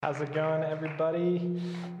How's it going, everybody?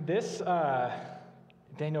 This,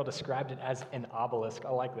 Daniel described it as an obelisk. I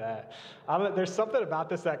like that. There's something about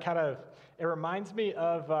this that it reminds me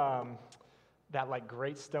of that like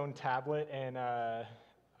great stone tablet in The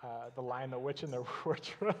Lion, the Witch, and the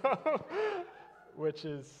Wardrobe, which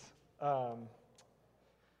is, I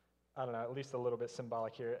don't know, at least a little bit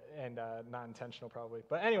symbolic here and not intentional probably.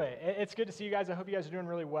 But anyway, it's good to see you guys. I hope you guys are doing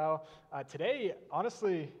really well. Today,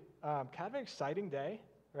 honestly, kind of an exciting day,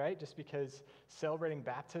 right? Just because celebrating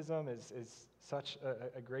baptism is such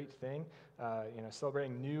a great thing.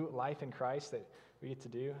 Celebrating new life in Christ that we get to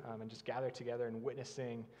do and just gather together and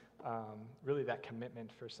witnessing really that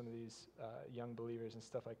commitment for some of these young believers and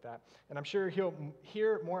stuff like that. And I'm sure he'll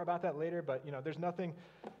hear more about that later, but there's nothing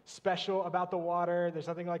special about the water. There's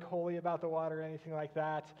nothing like holy about the water or anything like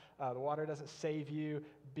that. The water doesn't save you.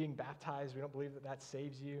 Being baptized, we don't believe that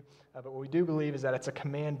saves you. But what we do believe is that it's a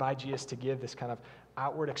command by Jesus to give this kind of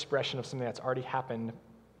outward expression of something that's already happened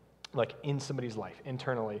like in somebody's life,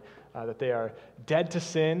 internally, that they are dead to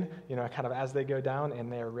sin, kind of as they go down, and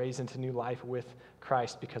they are raised into new life with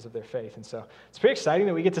Christ because of their faith. And so it's pretty exciting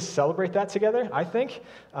that we get to celebrate that together, I think.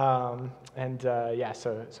 So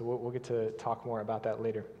we'll get to talk more about that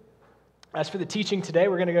later. As for the teaching today,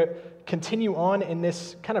 we're going to continue on in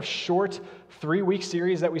this kind of short 3-week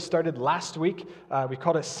series that we started last week. We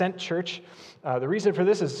called it Sent Church. The reason for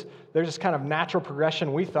this is there's this kind of natural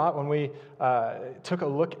progression, we thought, when we took a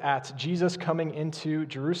look at Jesus coming into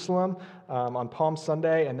Jerusalem on Palm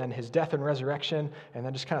Sunday, and then his death and resurrection, and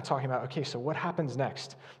then just kind of talking about, okay, so what happens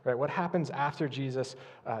next, right? What happens after Jesus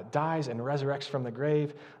dies and resurrects from the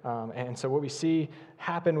grave? And so what we see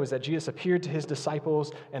happen was that Jesus appeared to his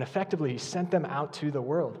disciples, and effectively he sent them out to the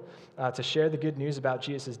world to share the good news about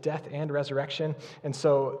Jesus' death and resurrection. And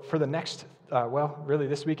so for the next really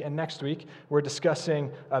this week and next week, we're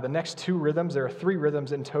discussing the next 2 rhythms. There are 3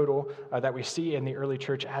 rhythms in total that we see in the early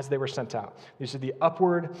church as they were sent out. These are the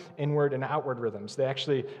upward, inward, and outward rhythms. They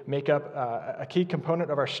actually make up a key component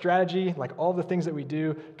of our strategy. Like all the things that we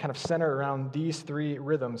do kind of center around these 3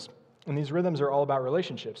 rhythms. And these rhythms are all about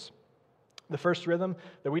relationships. The first rhythm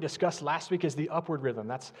that we discussed last week is the upward rhythm.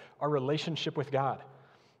 That's our relationship with God.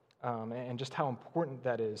 And just how important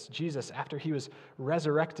that is. Jesus, after he was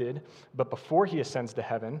resurrected, but before he ascends to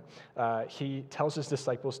heaven, he tells his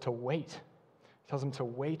disciples to wait. He tells them to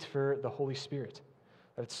wait for the Holy Spirit.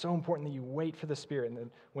 That it's so important that you wait for the Spirit. And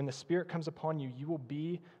then when the Spirit comes upon you, you will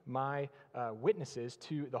be my witnesses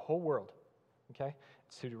to the whole world. Okay?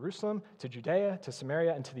 To Jerusalem, to Judea, to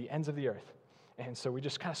Samaria, and to the ends of the earth. And so we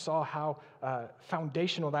just kind of saw how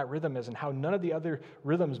foundational that rhythm is and how none of the other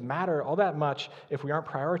rhythms matter all that much if we aren't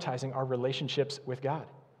prioritizing our relationships with God.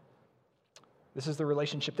 This is the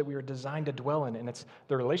relationship that we were designed to dwell in, and it's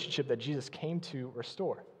the relationship that Jesus came to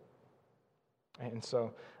restore. And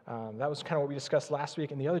so that was kind of what we discussed last week.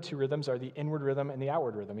 And the other 2 rhythms are the inward rhythm and the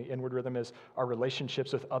outward rhythm. The inward rhythm is our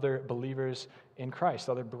relationships with other believers in Christ,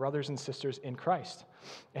 other brothers and sisters in Christ.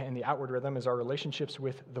 And the outward rhythm is our relationships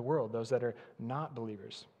with the world, those that are not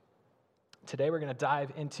believers. Today we're going to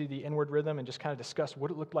dive into the inward rhythm and just kind of discuss what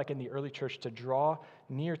it looked like in the early church to draw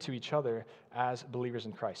near to each other as believers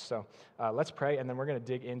in Christ. So let's pray, and then we're going to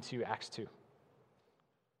dig into Acts 2.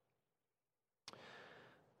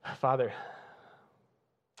 Father,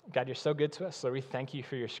 God, you're so good to us. Lord, we thank you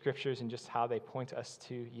for your scriptures and just how they point us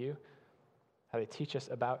to you, how they teach us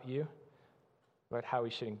about you, Lord, how we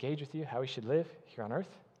should engage with you, how we should live here on earth.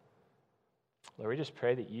 Lord, we just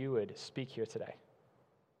pray that you would speak here today.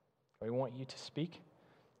 We want you to speak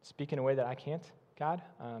in a way that I can't, God,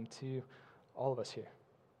 to all of us here.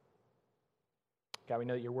 God, we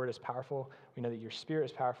know that your word is powerful. We know that your spirit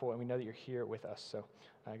is powerful, and we know that you're here with us. So,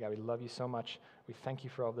 God, we love you so much. We thank you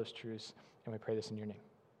for all those truths, and we pray this in your name.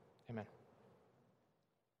 Amen.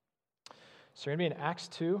 So we're going to be in Acts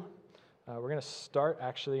 2. We're going to start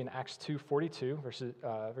actually in Acts 2:42,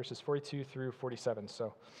 verses 42 through 47.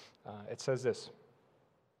 So it says this.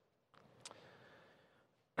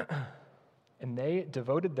 And they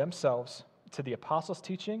devoted themselves to the apostles'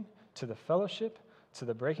 teaching, to the fellowship, to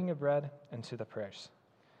the breaking of bread, and to the prayers.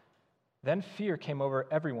 Then fear came over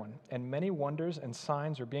everyone, and many wonders and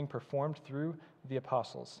signs were being performed through the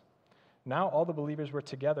apostles. Now all the believers were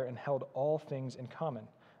together and held all things in common.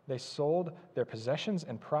 They sold their possessions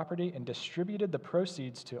and property and distributed the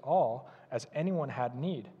proceeds to all as anyone had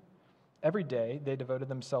need. Every day they devoted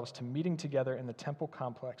themselves to meeting together in the temple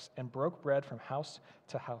complex and broke bread from house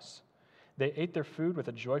to house. They ate their food with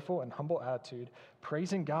a joyful and humble attitude,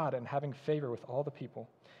 praising God and having favor with all the people.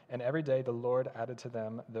 And every day the Lord added to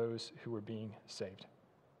them those who were being saved.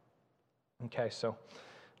 Okay, so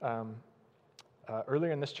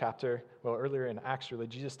Earlier in this chapter, earlier in Acts really,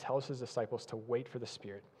 Jesus tells his disciples to wait for the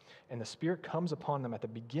Spirit. And the Spirit comes upon them at the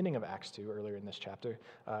beginning of Acts 2, earlier in this chapter,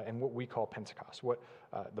 and what we call Pentecost, what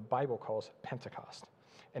the Bible calls Pentecost.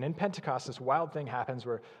 And in Pentecost, this wild thing happens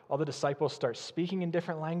where all the disciples start speaking in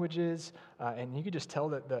different languages, and you could just tell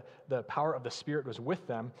that the power of the Spirit was with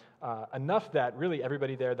them, enough that really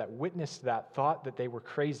everybody there that witnessed that thought that they were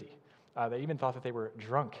crazy. They even thought that they were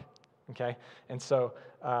drunk, okay? And so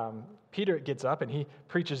Peter gets up and he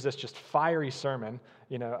preaches this just fiery sermon,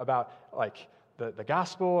 about like the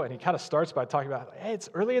gospel, and he kind of starts by talking about, hey, it's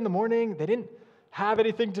early in the morning, they didn't have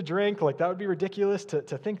anything to drink, like that would be ridiculous to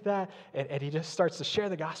think that, and he just starts to share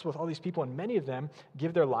the gospel with all these people, and many of them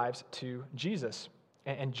give their lives to Jesus.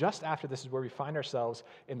 And just after this is where we find ourselves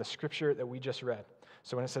in the scripture that we just read.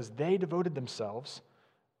 So when it says they devoted themselves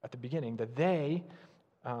at the beginning, the they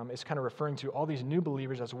is kind of referring to all these new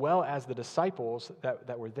believers as well as the disciples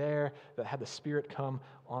that were there, that had the Spirit come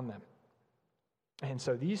on them. And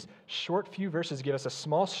so these short few verses give us a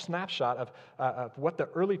small snapshot of what the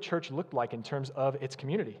early church looked like in terms of its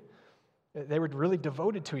community. They were really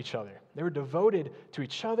devoted to each other. They were devoted to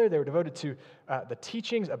each other. They were devoted to the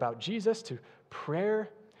teachings about Jesus, to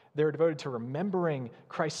prayer. They were devoted to remembering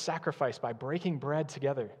Christ's sacrifice by breaking bread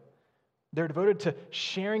together. They were devoted to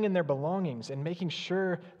sharing in their belongings and making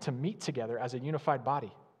sure to meet together as a unified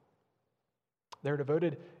body. They were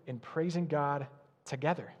devoted in praising God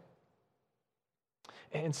together.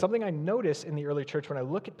 And something I notice in the early church when I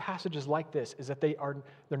look at passages like this is that they're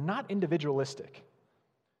not individualistic,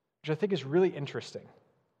 which I think is really interesting.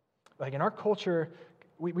 Like in our culture,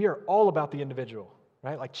 we are all about the individual,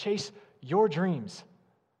 right? Like chase your dreams,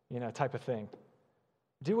 type of thing.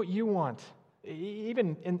 Do what you want.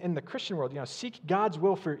 Even in the Christian world, seek God's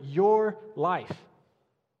will for your life.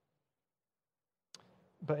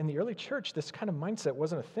 But in the early church, this kind of mindset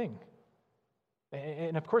wasn't a thing.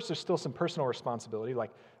 And of course, there's still some personal responsibility.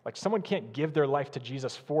 Like someone can't give their life to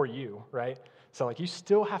Jesus for you, right? So you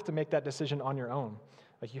still have to make that decision on your own.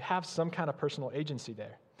 You have some kind of personal agency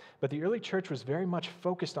there. But the early church was very much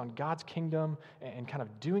focused on God's kingdom and kind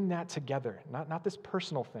of doing that together, not this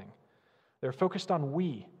personal thing. They're focused on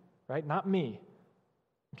we, right? Not me,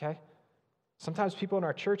 okay? Sometimes people in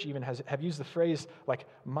our church even have used the phrase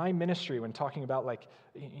my ministry when talking about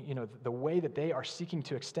the way that they are seeking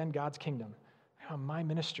to extend God's kingdom. My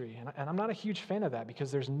ministry. And I'm not a huge fan of that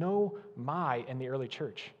because there's no my in the early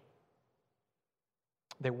church.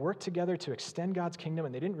 They worked together to extend God's kingdom,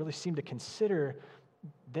 and they didn't really seem to consider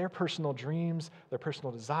their personal dreams, their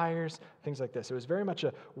personal desires, things like this. It was very much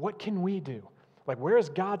a, what can we do? Where is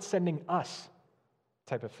God sending us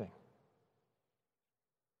type of thing?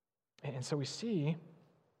 And so we see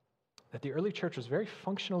that the early church was very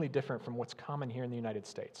functionally different from what's common here in the United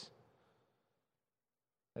States.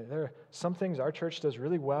 There are some things our church does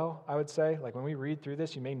really well, I would say. When we read through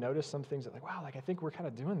this, you may notice some things that wow, I think we're kind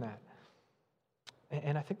of doing that.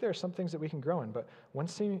 And I think there are some things that we can grow in, but one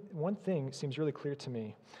thing seems really clear to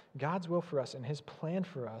me. God's will for us and his plan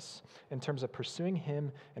for us in terms of pursuing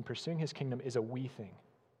him and pursuing his kingdom is a we thing,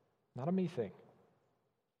 not a me thing.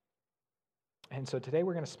 And so today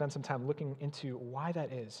we're going to spend some time looking into why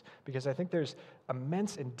that is, because I think there's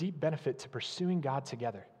immense and deep benefit to pursuing God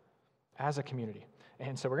together as a community.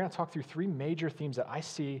 And so we're going to talk through three major themes that I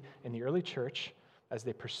see in the early church as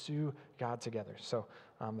they pursue God together. So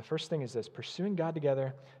the first thing is this: pursuing God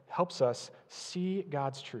together helps us see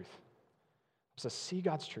God's truth. Helps us see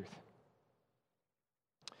God's truth.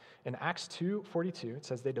 In Acts 2:42, it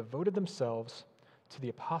says they devoted themselves to the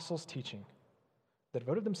apostles' teaching. They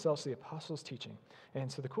devoted themselves to the apostles' teaching.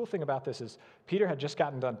 And so the cool thing about this is Peter had just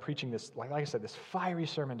gotten done preaching this, like I said, this fiery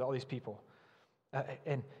sermon to all these people.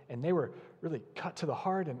 And they were really cut to the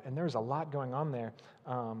heart, and there was a lot going on there.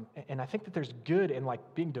 And I think that there's good in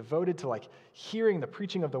being devoted to hearing the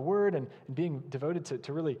preaching of the word and being devoted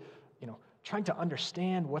to really, trying to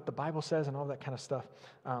understand what the Bible says and all that kind of stuff.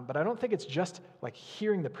 But I don't think it's just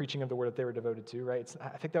hearing the preaching of the word that they were devoted to, right?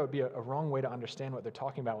 I think that would be a wrong way to understand what they're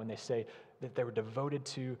talking about when they say that they were devoted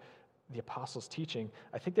to the apostles' teaching.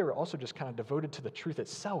 I think they were also just kind of devoted to the truth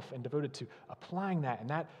itself and devoted to applying that and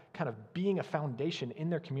that kind of being a foundation in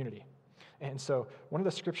their community. And so one of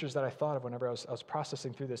the scriptures that I thought of whenever I was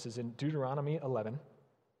processing through this is in Deuteronomy 11.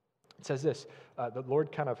 It says this, the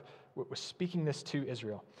Lord kind of was speaking this to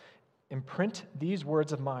Israel. Imprint these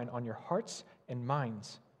words of mine on your hearts and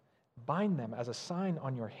minds. Bind them as a sign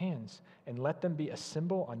on your hands, and let them be a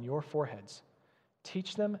symbol on your foreheads.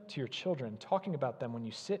 Teach them to your children, talking about them when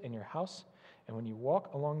you sit in your house and when you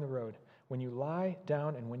walk along the road, when you lie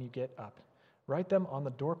down and when you get up. Write them on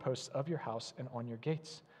the doorposts of your house and on your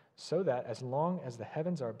gates. so that as long as the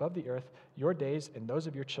heavens are above the earth, your days and those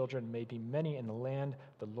of your children may be many in the land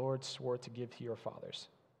the Lord swore to give to your fathers.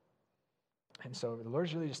 And so the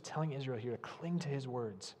Lord's really just telling Israel here to cling to his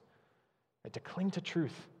words, right? To cling to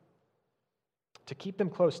truth, to keep them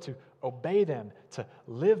close, to obey them, to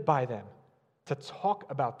live by them, to talk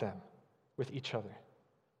about them with each other,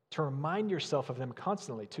 to remind yourself of them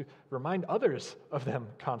constantly, to remind others of them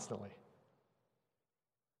constantly.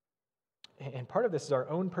 And part of this is our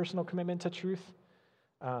own personal commitment to truth,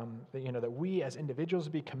 that we as individuals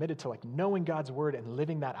be committed to knowing God's word and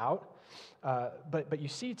living that out. But you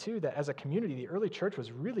see too that as a community, the early church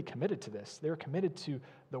was really committed to this. They were committed to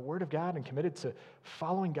the word of God and committed to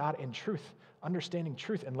following God in truth, understanding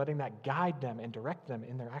truth, and letting that guide them and direct them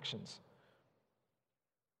in their actions.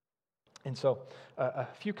 And so a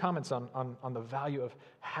few comments on the value of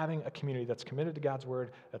having a community that's committed to God's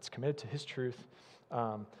word, that's committed to his truth.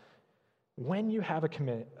 When you have a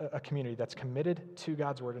community that's committed to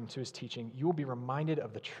God's word and to his teaching, you will be reminded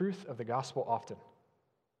of the truth of the gospel often.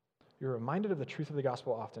 You're reminded of the truth of the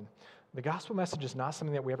gospel often. The gospel message is not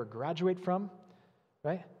something that we ever graduate from,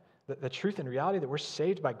 right? The truth and reality that we're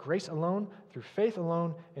saved by grace alone, through faith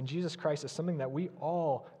alone, in Jesus Christ is something that we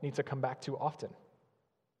all need to come back to often.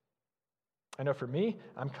 I know for me,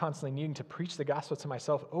 I'm constantly needing to preach the gospel to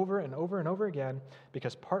myself over and over and over again,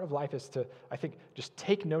 because part of life is to, I think, just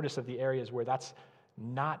take notice of the areas where that's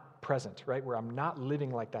not present, right? Where I'm not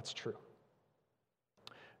living like that's true.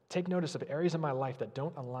 Take notice of areas in my life that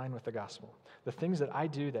don't align with the gospel. The things that I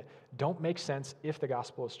do that don't make sense if the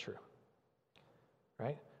gospel is true,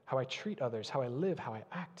 right? How I treat others, how I live, how I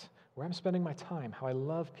act, where I'm spending my time, how I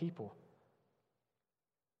love people.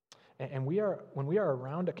 And when we are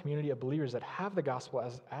around a community of believers that have the gospel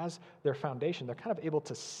as their foundation, they're kind of able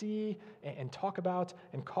to see and talk about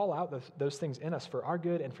and call out those things in us for our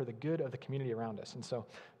good and for the good of the community around us. And so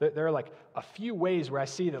there are a few ways where I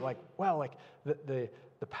see that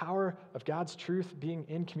the power of God's truth being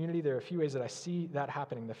in community. There are a few ways that I see that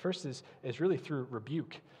happening. The first is really through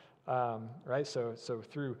rebuke, right? So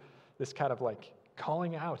through this kind of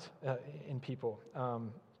calling out in people.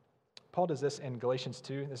 Paul does this in Galatians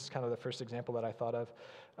 2. This is kind of the first example that I thought of.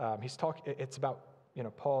 It's about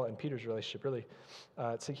Paul and Peter's relationship, really.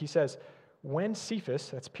 So he says, when Cephas,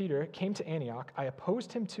 that's Peter, came to Antioch, I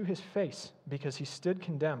opposed him to his face because he stood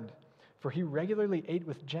condemned. For he regularly ate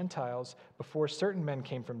with Gentiles before certain men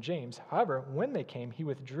came from James. However, when they came, he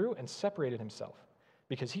withdrew and separated himself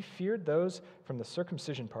because he feared those from the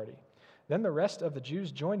circumcision party. Then the rest of the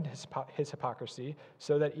Jews joined his hypocrisy,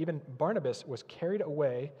 so that even Barnabas was carried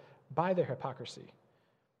away by their hypocrisy.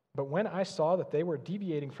 But when I saw that they were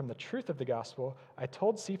deviating from the truth of the gospel, I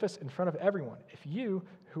told Cephas in front of everyone, if you,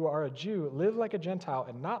 who are a Jew, live like a Gentile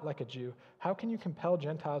and not like a Jew, how can you compel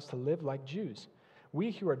Gentiles to live like Jews?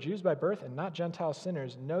 We who are Jews by birth and not Gentile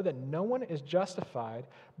sinners know that no one is justified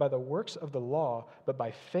by the works of the law, but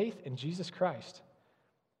by faith in Jesus Christ.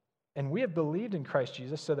 And we have believed in Christ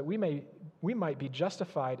Jesus so that we might be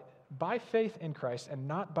justified by faith in Christ and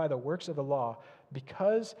not by the works of the law,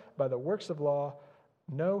 because by the works of law,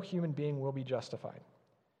 no human being will be justified.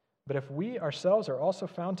 But if we ourselves are also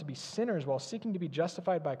found to be sinners while seeking to be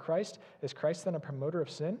justified by Christ, is Christ then a promoter of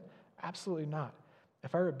sin? Absolutely not.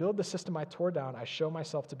 If I rebuild the system I tore down, I show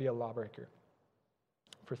myself to be a lawbreaker.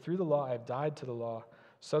 For through the law I have died to the law,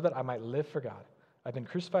 so that I might live for God. I've been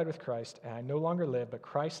crucified with Christ, and I no longer live, but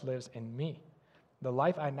Christ lives in me. The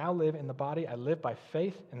life I now live in the body, I live by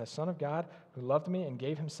faith in the Son of God, who loved me and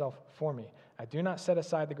gave himself for me. I do not set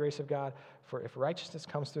aside the grace of God, for if righteousness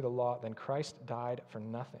comes through the law, then Christ died for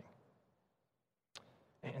nothing.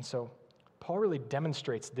 And so Paul really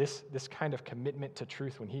demonstrates this kind of commitment to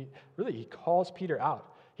truth when he calls Peter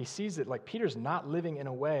out. He sees that Peter's not living in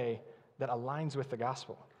a way that aligns with the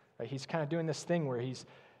gospel. Right? He's kind of doing this thing where he's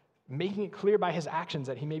making it clear by his actions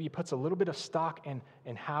that he maybe puts a little bit of stock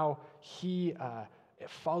in how he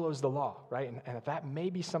follows the law, right? And that may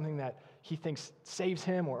be something that he thinks saves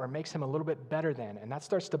him or makes him a little bit better than. And that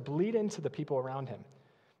starts to bleed into the people around him.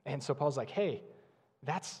 And so Paul's like, hey,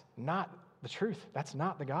 that's not the truth. That's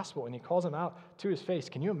not the gospel. And he calls him out to his face.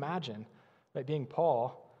 Can you imagine being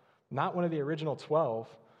Paul, not one of the original 12,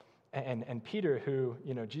 and Peter, who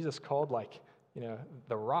Jesus called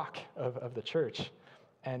the rock of the church.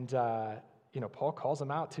 And, Paul calls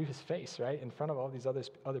him out to his face, right, in front of all these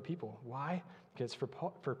other people. Why? Because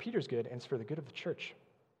for Peter's good, and it's for the good of the church.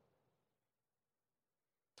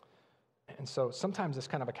 And so sometimes this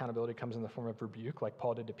kind of accountability comes in the form of rebuke, like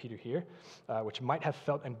Paul did to Peter here, which might have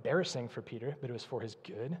felt embarrassing for Peter, but it was for his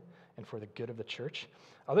good and for the good of the church.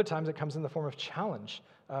 Other times it comes in the form of challenge.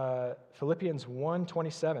 Philippians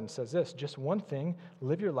 1:27 says this, just one thing,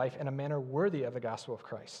 live your life in a manner worthy of the gospel of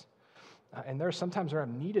Christ. And there are some times where I've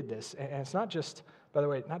needed this, and it's not just, by the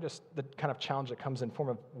way, not just the kind of challenge that comes in form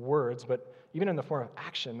of words, but even in the form of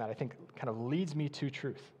action that I think kind of leads me to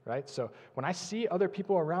truth, right? So when I see other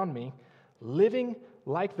people around me living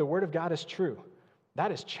like the Word of God is true,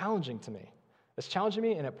 that is challenging to me. It's challenging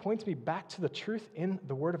me, and it points me back to the truth in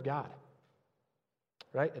the Word of God,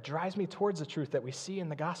 right? It drives me towards the truth that we see in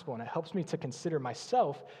the gospel, and it helps me to consider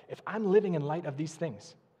myself if I'm living in light of these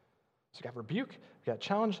things. So we got rebuke, we got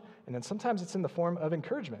challenge, and then sometimes it's in the form of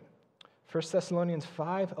encouragement. 1 Thessalonians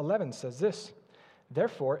 5:11 says this,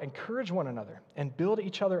 therefore, encourage one another and build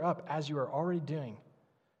each other up as you are already doing.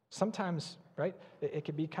 Sometimes, right, it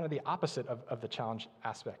could be kind of the opposite of the challenge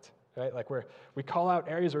aspect, right? Like where we call out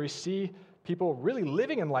areas where we see people really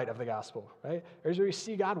living in light of the gospel, right? Areas where we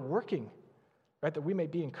see God working, right? That we may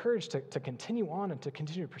be encouraged to continue on and to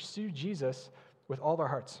continue to pursue Jesus with all of our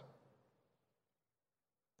hearts.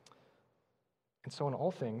 And so in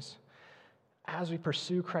all things, as we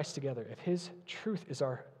pursue Christ together, if his truth is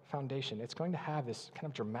our foundation, it's going to have this kind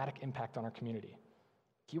of dramatic impact on our community.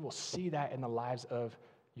 You will see that in the lives of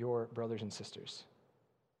your brothers and sisters.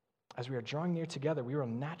 As we are drawing near together, we will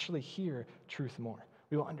naturally hear truth more.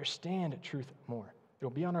 We will understand truth more. It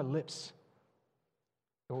will be on our lips.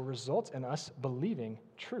 It will result in us believing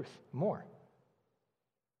truth more.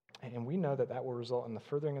 And we know that that will result in the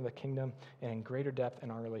furthering of the kingdom and in greater depth in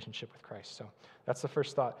our relationship with Christ. So that's the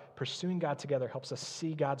first thought. Pursuing God together helps us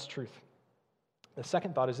see God's truth. The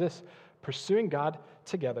second thought is this. Pursuing God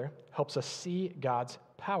together helps us see God's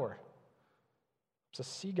power. Helps us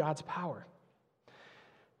see God's power.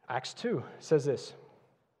 Acts 2 says this.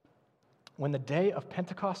 When the day of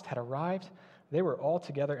Pentecost had arrived, they were all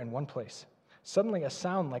together in one place. Suddenly a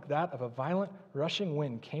sound like that of a violent rushing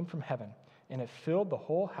wind came from heaven, and it filled the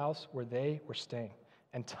whole house where they were staying.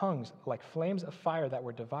 And tongues, like flames of fire that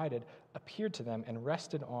were divided, appeared to them and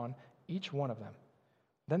rested on each one of them.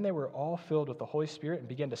 Then they were all filled with the Holy Spirit and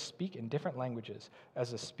began to speak in different languages,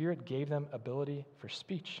 as the Spirit gave them ability for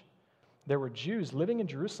speech. There were Jews living in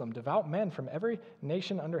Jerusalem, devout men from every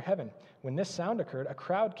nation under heaven. When this sound occurred, a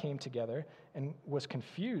crowd came together and was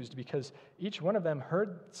confused because each one of them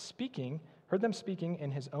heard them speaking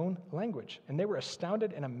in his own language. And they were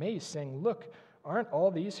astounded and amazed, saying, look, aren't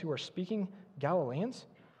all these who are speaking Galileans?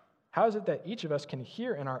 How is it that each of us can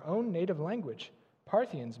hear in our own native language?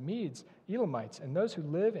 Parthians, Medes, Elamites, and those who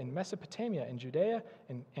live in Mesopotamia and Judea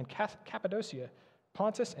and Cappadocia,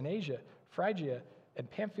 Pontus and Asia, Phrygia and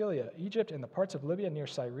Pamphylia, Egypt and the parts of Libya near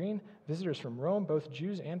Cyrene, visitors from Rome, both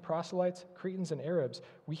Jews and proselytes, Cretans and Arabs,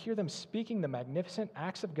 we hear them speaking the magnificent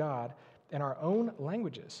acts of God in our own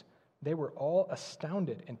languages. They were all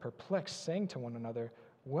astounded and perplexed, saying to one another,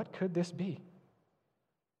 what could this be?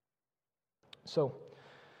 So,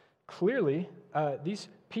 clearly, these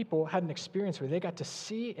people had an experience where they got to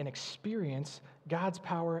see and experience God's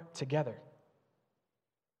power together.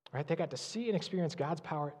 Right? They got to see and experience God's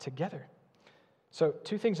power together. So,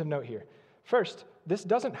 two things of note here. First, this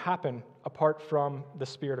doesn't happen apart from the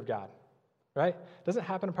Spirit of God. Right? It doesn't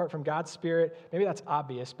happen apart from God's Spirit. Maybe that's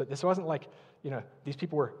obvious, but this wasn't like, these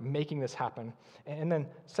people were making this happen. And then,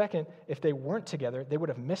 second, if they weren't together, they would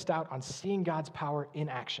have missed out on seeing God's power in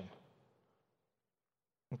action.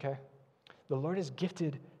 Okay? The Lord has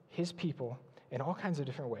gifted his people in all kinds of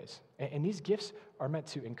different ways. And these gifts are meant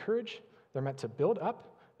to encourage, they're meant to build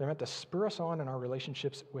up, they're meant to spur us on in our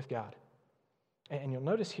relationships with God. And you'll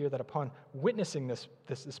notice here that upon witnessing this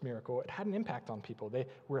miracle, it had an impact on people. They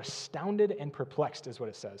were astounded and perplexed, is what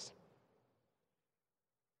it says.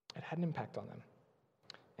 It had an impact on them.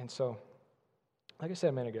 And so, like I said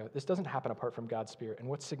a minute ago, this doesn't happen apart from God's Spirit. And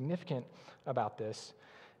what's significant about this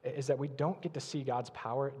is that we don't get to see God's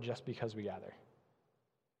power just because we gather.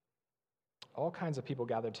 All kinds of people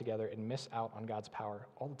gather together and miss out on God's power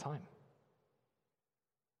all the time.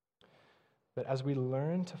 But as we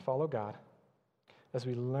learn to follow God, as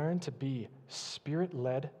we learn to be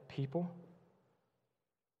Spirit-led people,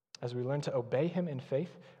 as we learn to obey him in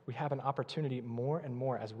faith, we have an opportunity more and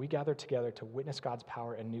more as we gather together to witness God's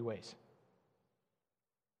power in new ways.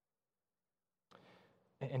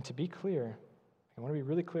 And to be clear, I want to be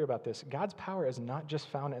really clear about this, God's power is not just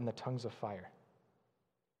found in the tongues of fire.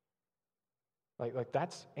 Like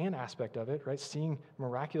that's an aspect of it, right? Seeing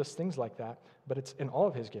miraculous things like that, but it's in all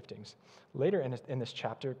of his giftings. Later in this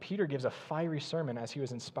chapter, Peter gives a fiery sermon as he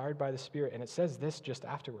was inspired by the Spirit, and it says this just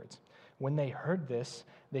afterwards. When they heard this,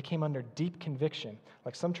 they came under deep conviction.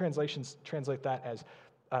 Like some translations translate that as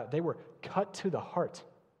they were cut to the heart,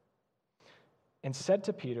 and said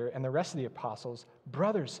to Peter and the rest of the apostles,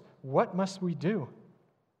 "Brothers, what must we do?"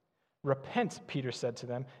 "Repent," Peter said to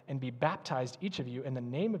them, "and be baptized, each of you, in the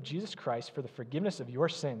name of Jesus Christ for the forgiveness of your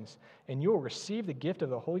sins, and you will receive the gift of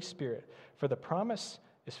the Holy Spirit. For the promise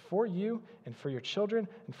is for you and for your children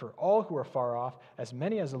and for all who are far off, as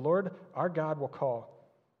many as the Lord our God will call."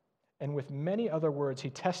 And with many other words, he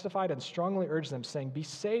testified and strongly urged them, saying, "Be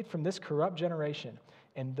saved from this corrupt generation."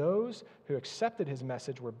 And those who accepted his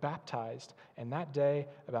message were baptized, and that day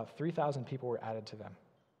about 3,000 people were added to them.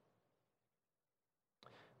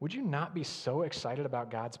 Would you not be so excited about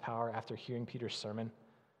God's power after hearing Peter's sermon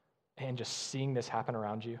and just seeing this happen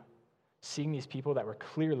around you? Seeing these people that were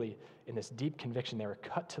clearly in this deep conviction, they were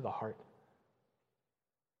cut to the heart.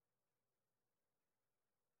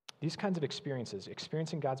 These kinds of experiences,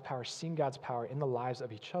 experiencing God's power, seeing God's power in the lives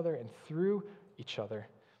of each other and through each other,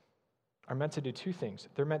 are meant to do two things.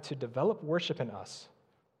 They're meant to develop worship in us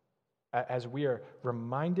as we are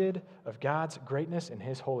reminded of God's greatness and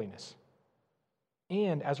his holiness,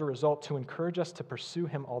 and as a result, to encourage us to pursue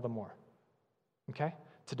him all the more. Okay?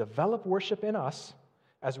 To develop worship in us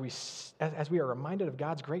as we are reminded of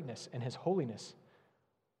God's greatness and his holiness,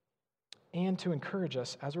 and to encourage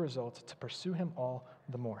us, as a result, to pursue him all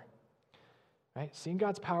the more. Right? Seeing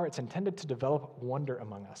God's power, it's intended to develop wonder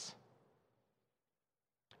among us.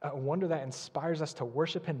 A wonder that inspires us to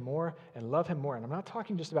worship him more and love him more. And I'm not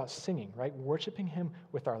talking just about singing, right? Worshiping him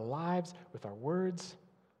with our lives, with our words.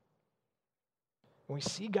 When we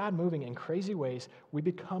see God moving in crazy ways, we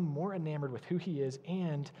become more enamored with who he is,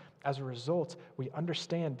 and as a result, we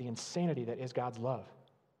understand the insanity that is God's love.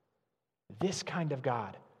 This kind of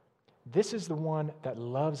God, this is the one that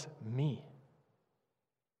loves me.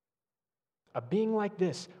 A being like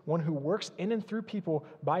this, one who works in and through people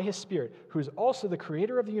by his Spirit, who is also the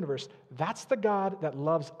creator of the universe, that's the God that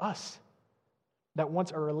loves us, that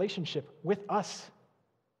wants a relationship with us.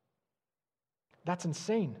 That's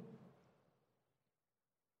insane.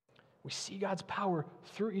 We see God's power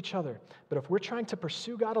through each other, but if we're trying to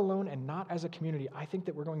pursue God alone and not as a community, I think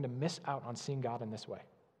that we're going to miss out on seeing God in this way.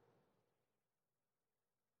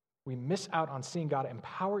 We miss out on seeing God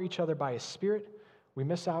empower each other by his Spirit. We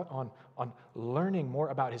miss out on learning more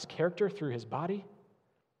about his character through his body.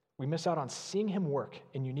 We miss out on seeing him work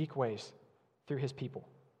in unique ways through his people.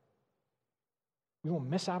 We will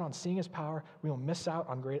miss out on seeing his power. We will miss out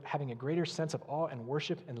on having a greater sense of awe and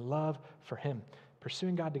worship and love for him.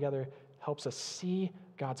 Pursuing God together helps us see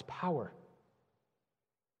God's power.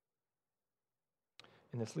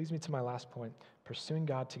 And this leads me to my last point. Pursuing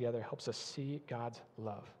God together helps us see God's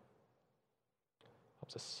love.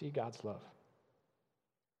 Helps us see God's love.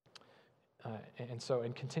 And so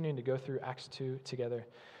in continuing to go through Acts 2 together,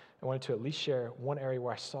 I wanted to at least share one area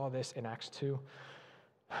where I saw this in Acts 2,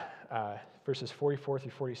 verses 44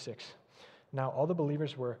 through 46. Now all the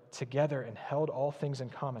believers were together and held all things in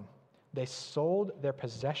common. They sold their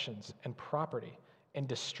possessions and property and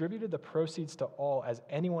distributed the proceeds to all as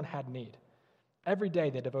anyone had need. Every day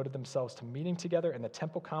they devoted themselves to meeting together in the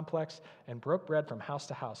temple complex and broke bread from house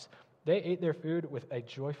to house. They ate their food with a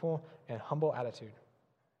joyful and humble attitude.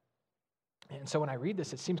 And so when I read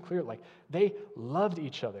this, it seems clear, like they loved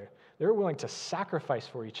each other. They were willing to sacrifice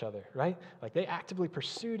for each other, right? Like they actively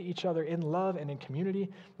pursued each other in love and in community.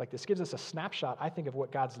 Like this gives us a snapshot, I think, of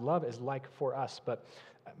what God's love is like for us. But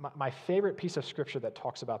my favorite piece of scripture that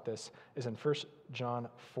talks about this is in 1 John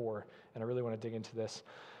 4, and I really want to dig into this.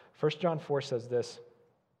 1 John 4 says this,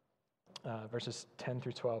 verses 10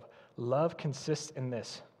 through 12. Love consists in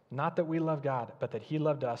this, not that we love God, but that he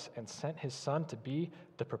loved us and sent his Son to be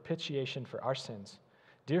the propitiation for our sins.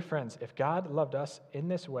 Dear friends, if God loved us in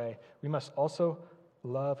this way, we must also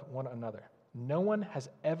love one another. No one has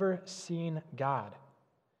ever seen God.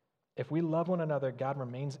 If we love one another, God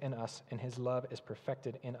remains in us, and his love is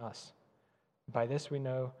perfected in us. By this we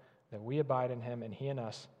know that we abide in him and he in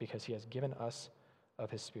us, because he has given us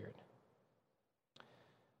of his Spirit.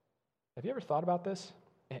 Have you ever thought about this?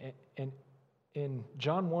 In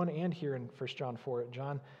John 1 and here in 1 John 4,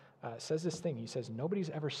 John says this thing. He says, nobody's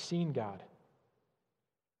ever seen God,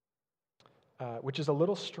 which is a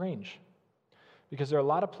little strange because there are a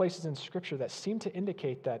lot of places in Scripture that seem to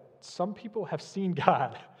indicate that some people have seen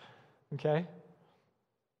God, okay?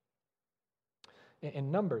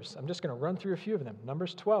 In Numbers, I'm just going to run through a few of them.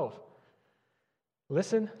 Numbers 12,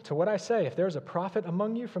 Listen to what I say. If there is a prophet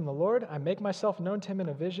among you from the Lord, I make myself known to him in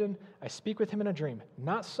a vision. I speak with him in a dream.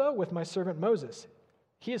 Not so with my servant Moses.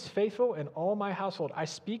 He is faithful in all my household. I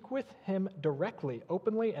speak with him directly,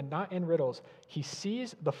 openly, and not in riddles. He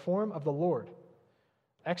sees the form of the Lord.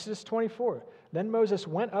 Exodus 24. Then Moses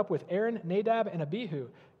went up with Aaron, Nadab, and Abihu,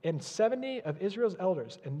 and 70 of Israel's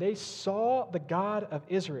elders, and they saw the God of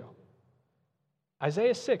Israel.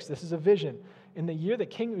 Isaiah 6, this is a vision. In the year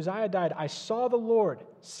that King Uzziah died, I saw the Lord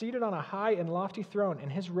seated on a high and lofty throne, and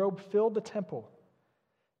his robe filled the temple.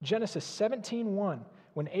 Genesis 17:1,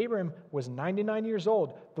 when Abram was 99 years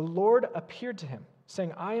old, the Lord appeared to him,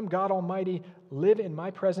 saying, I am God Almighty, live in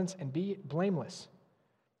my presence and be blameless.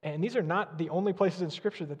 And these are not the only places in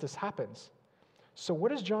Scripture that this happens. So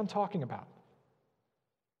what is John talking about?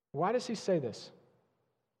 Why does he say this?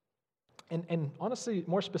 And honestly,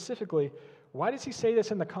 more specifically, why does he say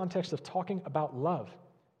this in the context of talking about love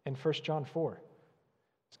in 1 John 4?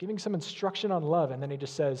 He's giving some instruction on love, and then he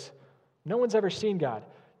just says, no one's ever seen God.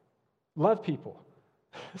 Love people.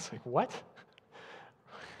 It's like, what?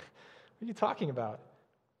 What are you talking about?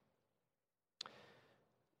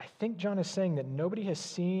 I think John is saying that nobody has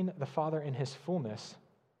seen the Father in his fullness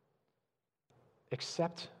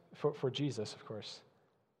except for Jesus, of course.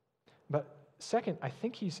 But second, I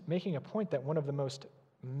think he's making a point that one of the most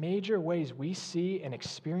major ways we see and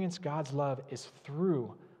experience God's love is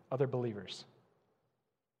through other believers.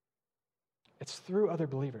 It's through other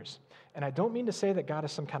believers. And I don't mean to say that God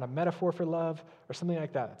is some kind of metaphor for love or something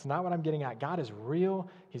like that. That's not what I'm getting at. God is real.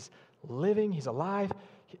 He's living. He's alive.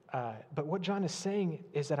 But what John is saying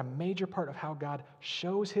is that a major part of how God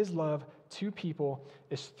shows his love to people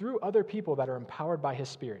is through other people that are empowered by his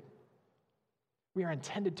Spirit. We are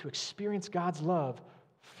intended to experience God's love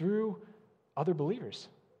through other believers.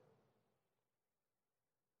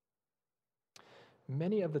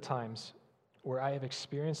 Many of the times where I have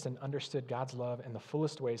experienced and understood God's love in the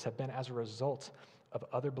fullest ways have been as a result of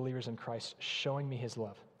other believers in Christ showing me his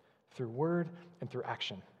love through word and through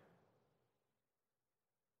action.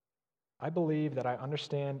 I believe that I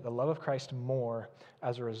understand the love of Christ more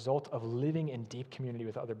as a result of living in deep community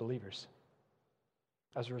with other believers,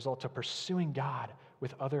 as a result of pursuing God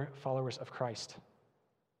with other followers of Christ.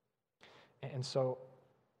 And so,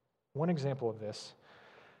 one example of this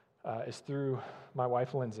is through my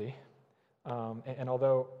wife, Lindsay. And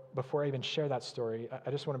although, before I even share that story, I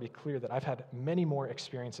just want to be clear that I've had many more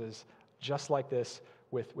experiences just like this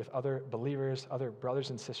with other believers, other brothers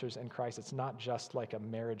and sisters in Christ. It's not just like a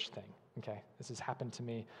marriage thing, okay? This has happened to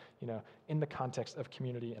me, in the context of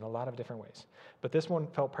community in a lot of different ways. But this one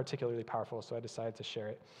felt particularly powerful, so I decided to share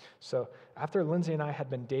it. So after Lindsay and I had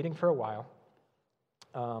been dating for a while,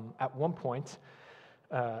 at one point,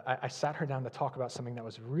 I sat her down to talk about something that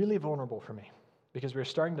was really vulnerable for me, because we were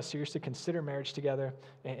starting to seriously consider marriage together.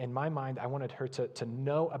 In my mind, I wanted her to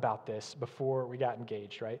know about this before we got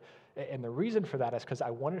engaged, right? And the reason for that is because I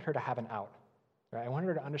wanted her to have an out, right? I wanted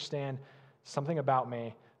her to understand something about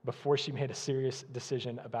me before she made a serious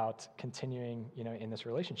decision about continuing, in this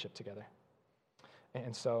relationship together.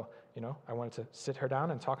 And so, I wanted to sit her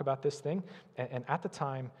down and talk about this thing. And at the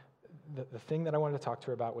time, the thing that I wanted to talk to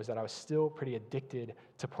her about was that I was still pretty addicted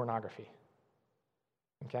to pornography,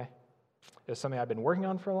 okay? It was something I'd been working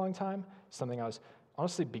on for a long time, something I was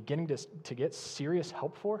honestly beginning to get serious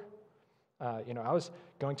help for. I was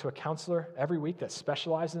going to a counselor every week that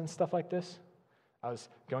specialized in stuff like this. I was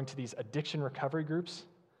going to these addiction recovery groups,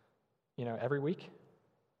 every week.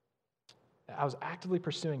 I was actively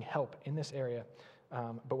pursuing help in this area.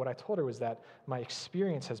 But what I told her was that my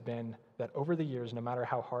experience has been that over the years, no matter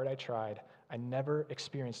how hard I tried, I never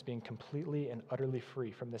experienced being completely and utterly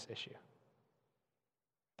free from this issue.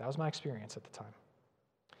 That was my experience at the time.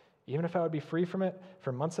 Even if I would be free from it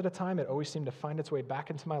for months at a time, it always seemed to find its way back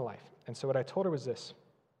into my life. And so what I told her was this.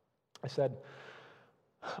 I said,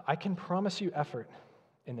 I can promise you effort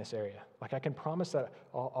in this area. Like I can promise that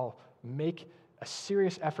I'll make a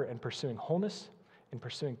serious effort in pursuing wholeness, in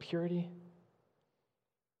pursuing purity,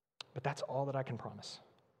 but that's all that I can promise.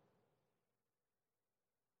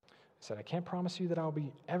 I said, I can't promise you that I'll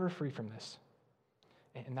be ever free from this.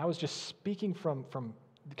 And that was just speaking from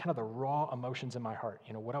kind of the raw emotions in my heart,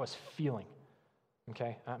 what I was feeling,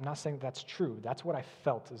 okay? I'm not saying that's true. That's what I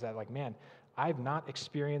felt, is that like, man, I've not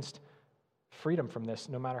experienced freedom from this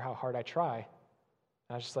no matter how hard I try. And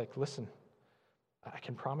I was just like, listen, I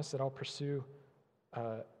can promise that I'll pursue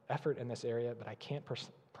effort in this area, but I can't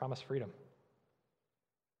promise freedom.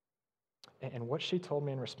 And what she told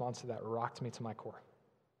me in response to that rocked me to my core.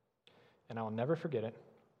 And I will never forget it.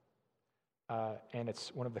 And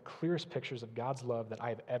it's one of the clearest pictures of God's love that I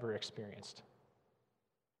have ever experienced.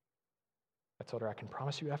 I told her, I can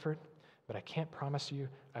promise you effort, but I can't promise you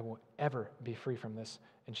I will ever be free from this.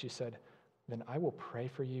 And she said, then I will pray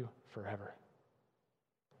for you forever.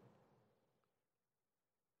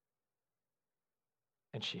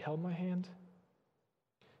 And she held my hand,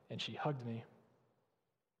 and she hugged me,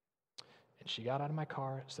 and she got out of my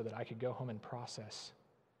car so that I could go home and process.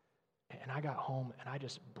 And I got home, and I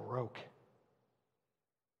just broke.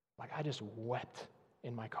 Like, I just wept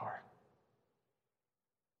in my car.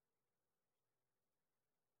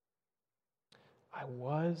 I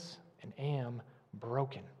was and am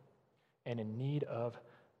broken and in need of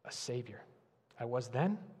a Savior. I was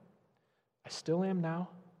then, I still am now.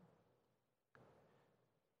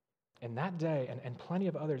 And that day, and plenty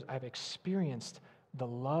of others, I've experienced the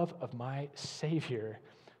love of my Savior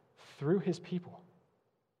through his people.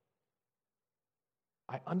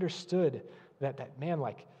 I understood that man,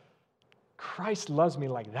 like, Christ loves me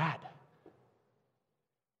like that.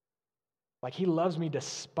 Like, he loves me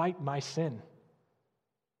despite my sin.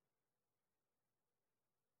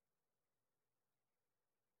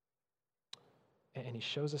 And he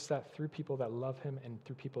shows us that through people that love him and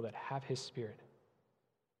through people that have his Spirit.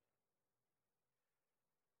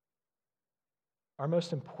 Our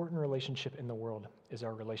most important relationship in the world is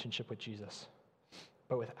our relationship with Jesus.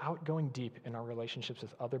 But without going deep in our relationships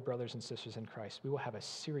with other brothers and sisters in Christ, we will have a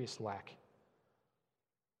serious lack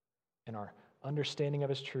in our understanding of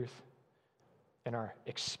his truth, in our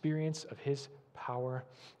experience of his power,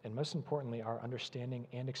 and most importantly, our understanding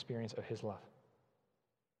and experience of his love.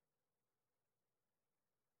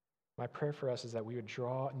 My prayer for us is that we would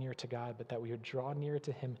draw near to God, but that we would draw near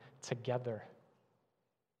to him together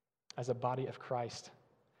as a body of Christ,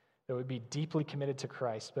 that would be deeply committed to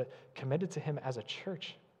Christ, but committed to him as a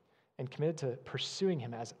church and committed to pursuing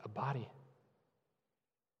him as a body.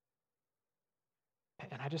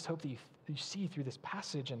 And I just hope that you see through this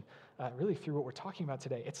passage and really through what we're talking about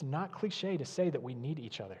today, it's not cliche to say that we need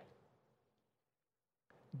each other.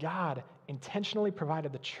 God intentionally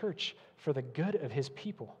provided the church for the good of his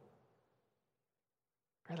people.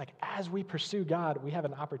 Right? Like, as we pursue God, we have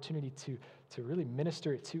an opportunity to really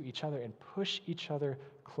minister to each other and push each other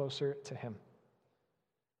closer to him,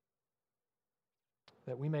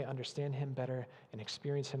 that we may understand him better and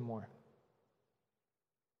experience him more.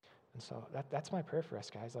 And so that's my prayer for us,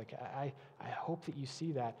 guys. Like, I hope that you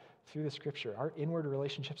see that through the scripture. Our inward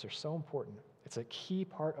relationships are so important. It's a key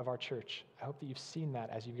part of our church. I hope that you've seen that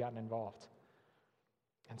as you've gotten involved.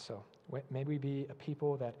 And so may we be a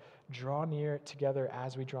people that draw near together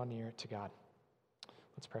as we draw near to God.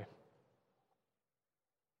 Let's pray.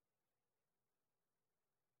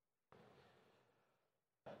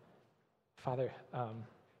 Father,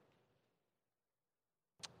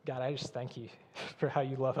 God, I just thank you for how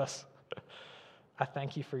you love us. I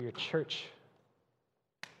thank you for your church.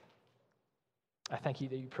 I thank you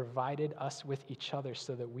that you provided us with each other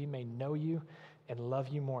so that we may know you and love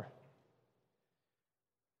you more.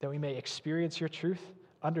 That we may experience your truth,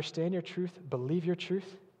 understand your truth, believe your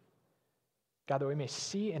truth. God, that we may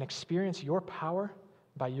see and experience your power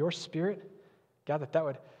by your Spirit. God, that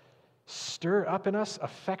would stir up in us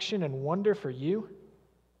affection and wonder for you.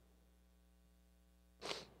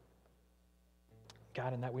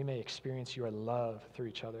 God, and that we may experience your love through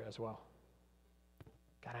each other as well.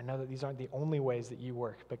 God, I know that these aren't the only ways that you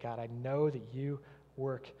work, but God, I know that you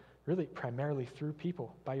work really primarily through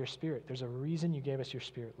people by your Spirit. There's a reason you gave us your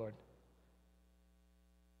Spirit, Lord.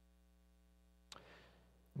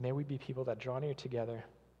 May we be people that draw near together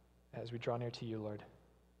as we draw near to you, Lord.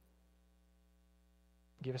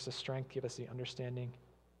 Give us the strength, give us the understanding.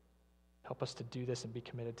 Help us to do this and be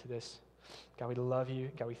committed to this. God, we love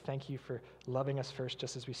you. God, we thank you for loving us first,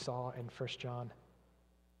 just as we saw in 1 John.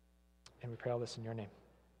 And we pray all this in your name.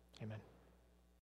 Amen.